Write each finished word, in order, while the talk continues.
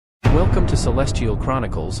Welcome to Celestial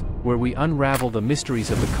Chronicles, where we unravel the mysteries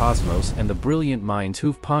of the cosmos and the brilliant minds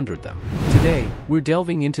who've pondered them. Today, we're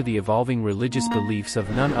delving into the evolving religious beliefs of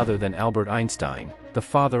none other than Albert Einstein, the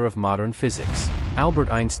father of modern physics. Albert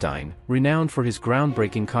Einstein, renowned for his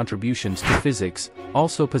groundbreaking contributions to physics,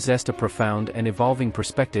 also possessed a profound and evolving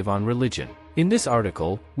perspective on religion. In this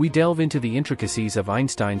article, we delve into the intricacies of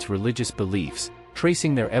Einstein's religious beliefs,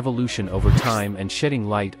 tracing their evolution over time and shedding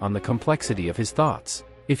light on the complexity of his thoughts.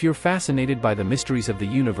 If you're fascinated by the mysteries of the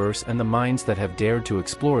universe and the minds that have dared to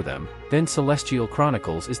explore them, then Celestial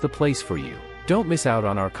Chronicles is the place for you. Don't miss out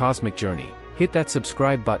on our cosmic journey. Hit that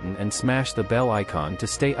subscribe button and smash the bell icon to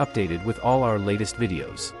stay updated with all our latest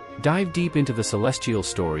videos. Dive deep into the celestial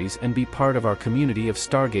stories and be part of our community of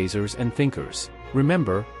stargazers and thinkers.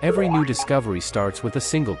 Remember, every new discovery starts with a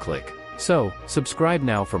single click. So, subscribe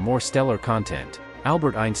now for more stellar content.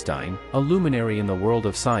 Albert Einstein, a luminary in the world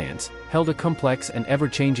of science, held a complex and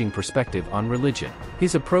ever-changing perspective on religion.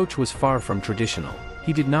 His approach was far from traditional.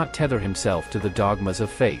 He did not tether himself to the dogmas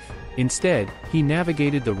of faith. Instead, he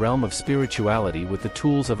navigated the realm of spirituality with the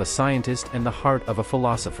tools of a scientist and the heart of a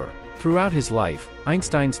philosopher. Throughout his life,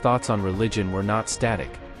 Einstein's thoughts on religion were not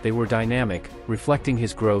static. They were dynamic, reflecting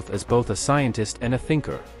his growth as both a scientist and a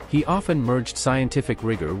thinker. He often merged scientific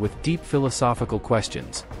rigor with deep philosophical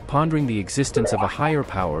questions, pondering the existence of a higher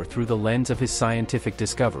power through the lens of his scientific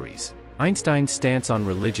discoveries. Einstein's stance on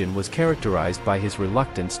religion was characterized by his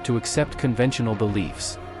reluctance to accept conventional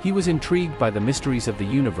beliefs. He was intrigued by the mysteries of the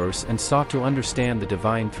universe and sought to understand the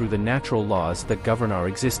divine through the natural laws that govern our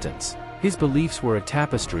existence. His beliefs were a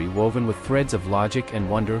tapestry woven with threads of logic and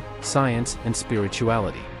wonder, science and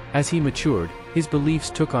spirituality. As he matured, his beliefs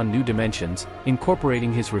took on new dimensions,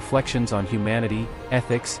 incorporating his reflections on humanity,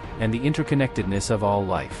 ethics, and the interconnectedness of all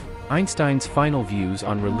life. Einstein's final views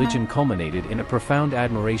on religion culminated in a profound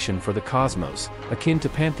admiration for the cosmos, akin to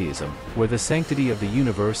pantheism, where the sanctity of the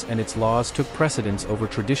universe and its laws took precedence over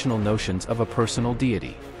traditional notions of a personal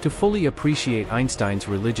deity. To fully appreciate Einstein's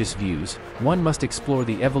religious views, one must explore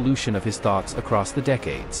the evolution of his thoughts across the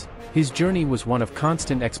decades. His journey was one of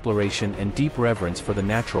constant exploration and deep reverence for the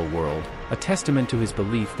natural world, a testament to his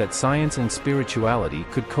belief that science and spirituality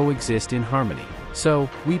could coexist in harmony. So,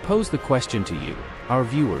 we pose the question to you, our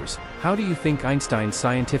viewers: how do you think Einstein's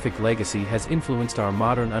scientific legacy has influenced our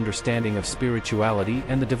modern understanding of spirituality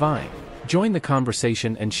and the divine? Join the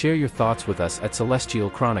conversation and share your thoughts with us at Celestial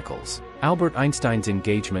Chronicles. Albert Einstein's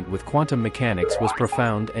engagement with quantum mechanics was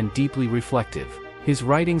profound and deeply reflective. His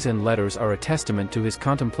writings and letters are a testament to his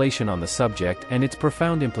contemplation on the subject and its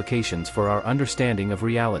profound implications for our understanding of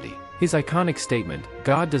reality. His iconic statement,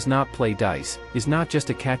 "God does not play dice," is not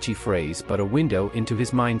just a catchy phrase but a window into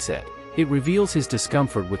his mindset. It reveals his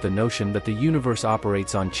discomfort with the notion that the universe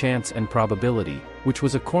operates on chance and probability, which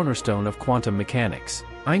was a cornerstone of quantum mechanics.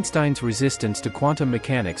 Einstein's resistance to quantum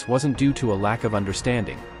mechanics wasn't due to a lack of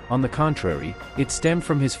understanding. On the contrary, it stemmed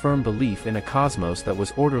from his firm belief in a cosmos that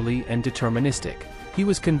was orderly and deterministic. He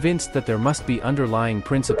was convinced that there must be underlying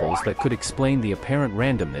principles that could explain the apparent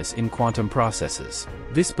randomness in quantum processes.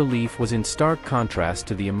 This belief was in stark contrast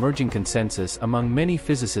to the emerging consensus among many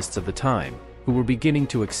physicists of the time, who were beginning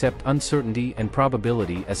to accept uncertainty and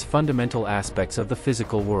probability as fundamental aspects of the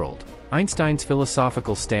physical world. Einstein's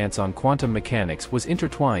philosophical stance on quantum mechanics was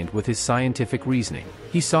intertwined with his scientific reasoning.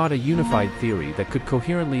 He sought a unified theory that could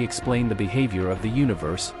coherently explain the behavior of the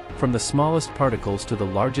universe, from the smallest particles to the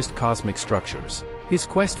largest cosmic structures. His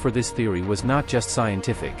quest for this theory was not just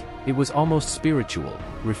scientific, it was almost spiritual,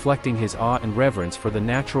 reflecting his awe and reverence for the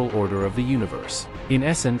natural order of the universe. In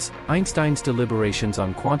essence, Einstein's deliberations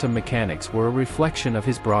on quantum mechanics were a reflection of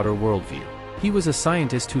his broader worldview. He was a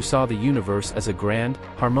scientist who saw the universe as a grand,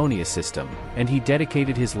 harmonious system, and he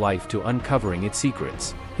dedicated his life to uncovering its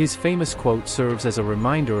secrets. His famous quote serves as a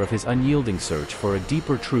reminder of his unyielding search for a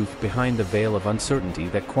deeper truth behind the veil of uncertainty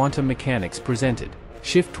that quantum mechanics presented.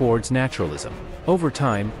 Shift towards naturalism. Over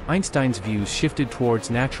time, Einstein's views shifted towards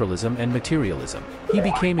naturalism and materialism. He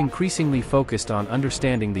became increasingly focused on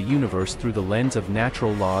understanding the universe through the lens of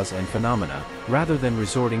natural laws and phenomena, rather than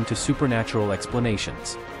resorting to supernatural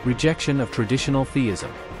explanations. Rejection of traditional theism.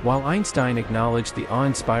 While Einstein acknowledged the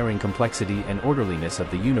awe-inspiring complexity and orderliness of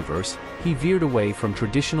the universe, he veered away from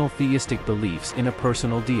traditional theistic beliefs in a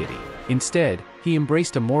personal deity. Instead, he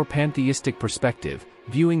embraced a more pantheistic perspective,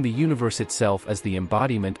 viewing the universe itself as the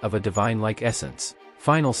embodiment of a divine-like essence.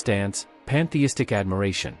 Final stance: pantheistic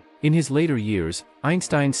admiration. In his later years,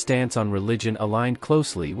 Einstein's stance on religion aligned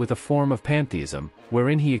closely with a form of pantheism,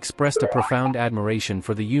 wherein he expressed a profound admiration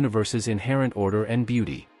for the universe's inherent order and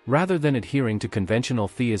beauty. Rather than adhering to conventional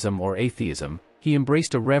theism or atheism, he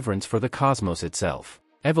embraced a reverence for the cosmos itself.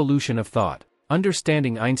 Evolution of thought.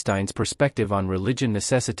 Understanding Einstein's perspective on religion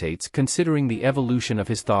necessitates considering the evolution of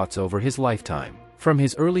his thoughts over his lifetime. From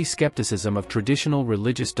his early skepticism of traditional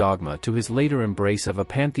religious dogma to his later embrace of a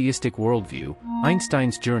pantheistic worldview,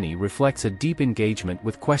 Einstein's journey reflects a deep engagement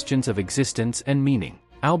with questions of existence and meaning.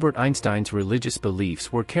 Albert Einstein's religious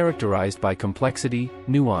beliefs were characterized by complexity,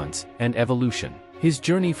 nuance, and evolution. His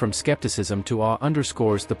journey from skepticism to awe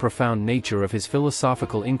underscores the profound nature of his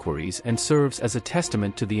philosophical inquiries and serves as a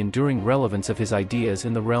testament to the enduring relevance of his ideas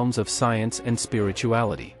in the realms of science and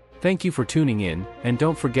spirituality. Thank you for tuning in, and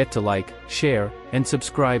don't forget to like, share, and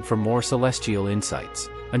subscribe for more celestial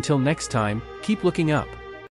insights. Until next time, keep looking up.